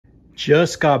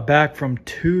Just got back from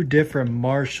 2 different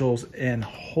Marshalls, and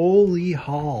holy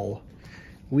haul,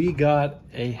 we got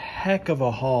a heck of a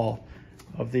haul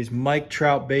of these Mike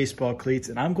Trout baseball cleats,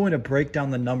 and I'm going to break down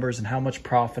the numbers and how much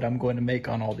profit I'm going to make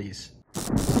on all these.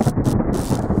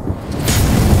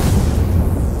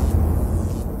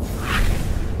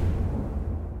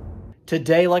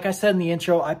 Today, like I said in the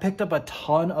intro, I picked up a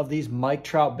ton of these Mike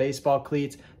Trout baseball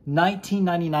cleats,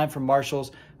 $19.99 from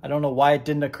Marshalls. I don't know why it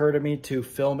didn't occur to me to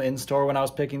film in store when I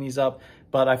was picking these up,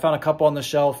 but I found a couple on the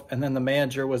shelf, and then the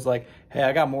manager was like, hey,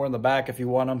 I got more in the back if you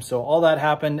want them. So all that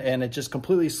happened, and it just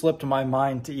completely slipped my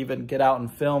mind to even get out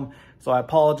and film. So I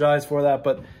apologize for that,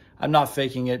 but I'm not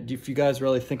faking it. If you guys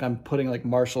really think I'm putting like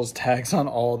Marshalls tags on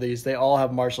all of these, they all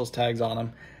have Marshalls tags on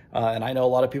them. And I know a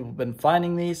lot of people have been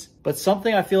finding these, but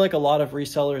something I feel like a lot of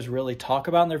resellers really talk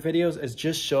about in their videos is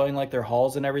just showing like their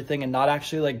hauls and everything and not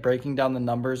actually like breaking down the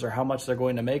numbers or how much they're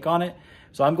going to make on it.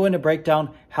 So I'm going to break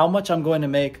down how much I'm going to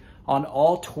make on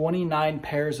all 29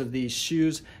 pairs of these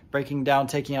shoes, breaking down,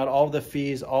 taking out all of the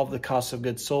fees, all of the costs of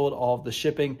goods sold, all of the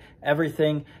shipping,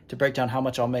 everything to break down how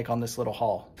much I'll make on this little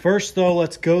haul. First though,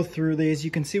 let's go through these.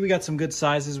 You can see we got some good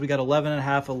sizes. We got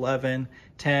 11.5, 11,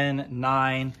 10,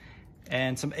 9,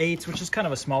 and some 8s, which is kind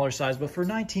of a smaller size, but for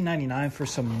 $19.99 for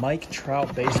some Mike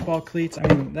Trout baseball cleats, I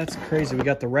mean, that's crazy. We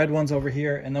got the red ones over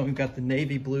here, and then we've got the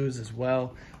navy blues as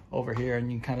well over here, and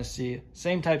you can kind of see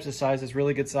same types of sizes,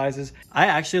 really good sizes. I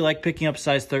actually like picking up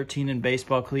size 13 in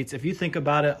baseball cleats. If you think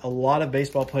about it, a lot of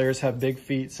baseball players have big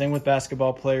feet, same with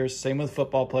basketball players, same with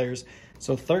football players.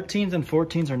 So 13s and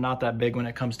 14s are not that big when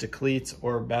it comes to cleats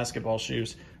or basketball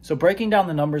shoes. So breaking down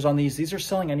the numbers on these are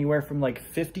selling anywhere from like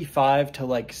 $55 to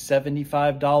like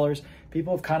 $75.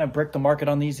 People have kind of bricked the market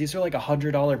on these. These are like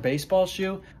 $100 baseball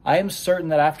shoe. I am certain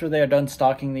that after they are done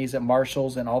stocking these at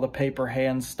Marshalls and all the paper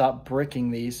hands stop bricking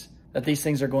these, that these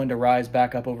things are going to rise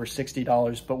back up over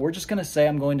 $60. But we're just going to say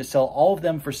I'm going to sell all of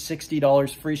them for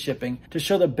 $60 free shipping to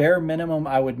show the bare minimum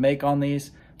I would make on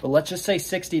these. But let's just say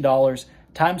 $60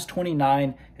 times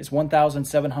 29 is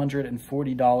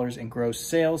 $1,740 in gross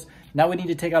sales. Now we need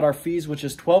to take out our fees, which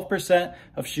is 12%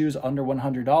 of shoes under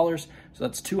 $100. So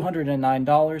that's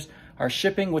 $209. Our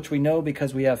shipping, which we know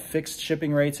because we have fixed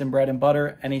shipping rates in bread and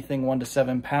butter, anything 1 to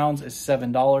 7 pounds is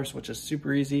 $7, which is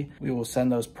super easy. We will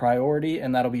send those priority,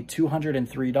 and that'll be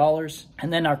 $203.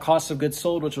 And then our cost of goods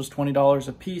sold, which was $20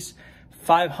 a piece,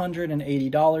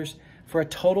 $580 for a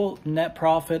total net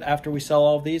profit after we sell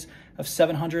all of these of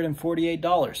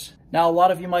 $748. Now, a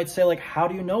lot of you might say, like, how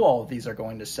do you know all of these are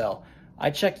going to sell? I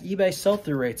check eBay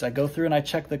sell-through rates. I go through and I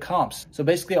check the comps. So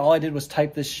basically all I did was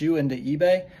type this shoe into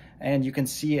eBay, and you can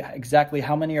see exactly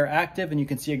how many are active and you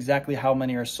can see exactly how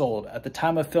many are sold. At the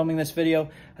time of filming this video,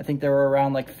 I think there were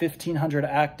around like 1,500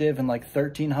 active and like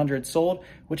 1,300 sold,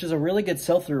 which is a really good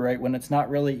sell-through rate when it's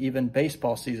not really even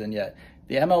baseball season yet.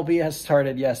 The MLB has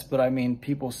started, yes, but I mean,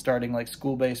 people starting like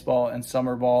school baseball and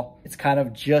summer ball, it's kind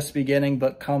of just beginning,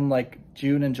 but come like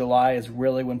June and July is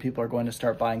really when people are going to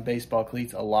start buying baseball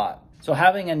cleats a lot. So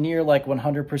having a near like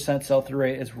 100% sell-through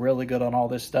rate is really good on all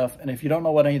this stuff. And if you don't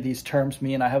know what any of these terms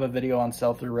mean, I have a video on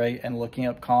sell-through rate and looking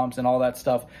up comps and all that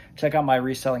stuff. Check out my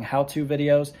reselling how-to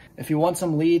videos. If you want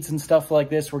some leads and stuff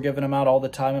like this, we're giving them out all the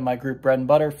time in my group Bread and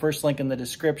Butter. First link in the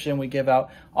description. We give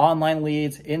out online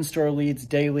leads, in-store leads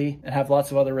daily, and have lots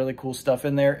of other really cool stuff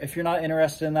in there. If you're not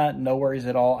interested in that, no worries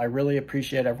at all. I really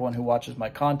appreciate everyone who watches my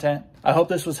content. I hope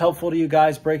this was helpful to you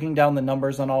guys, breaking down the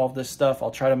numbers on all of this stuff.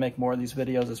 I'll try to make more of these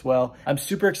videos as well. I'm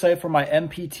super excited for my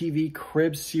MPTV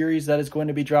Cribs series that is going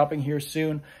to be dropping here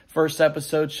soon. First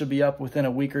episode should be up within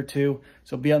a week or two,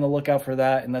 so be on the lookout for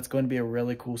that, and that's going to be a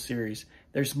really cool series.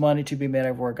 There's money to be made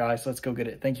everywhere, guys, so let's go get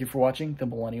it. Thank you for watching The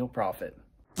Millennial Prophet.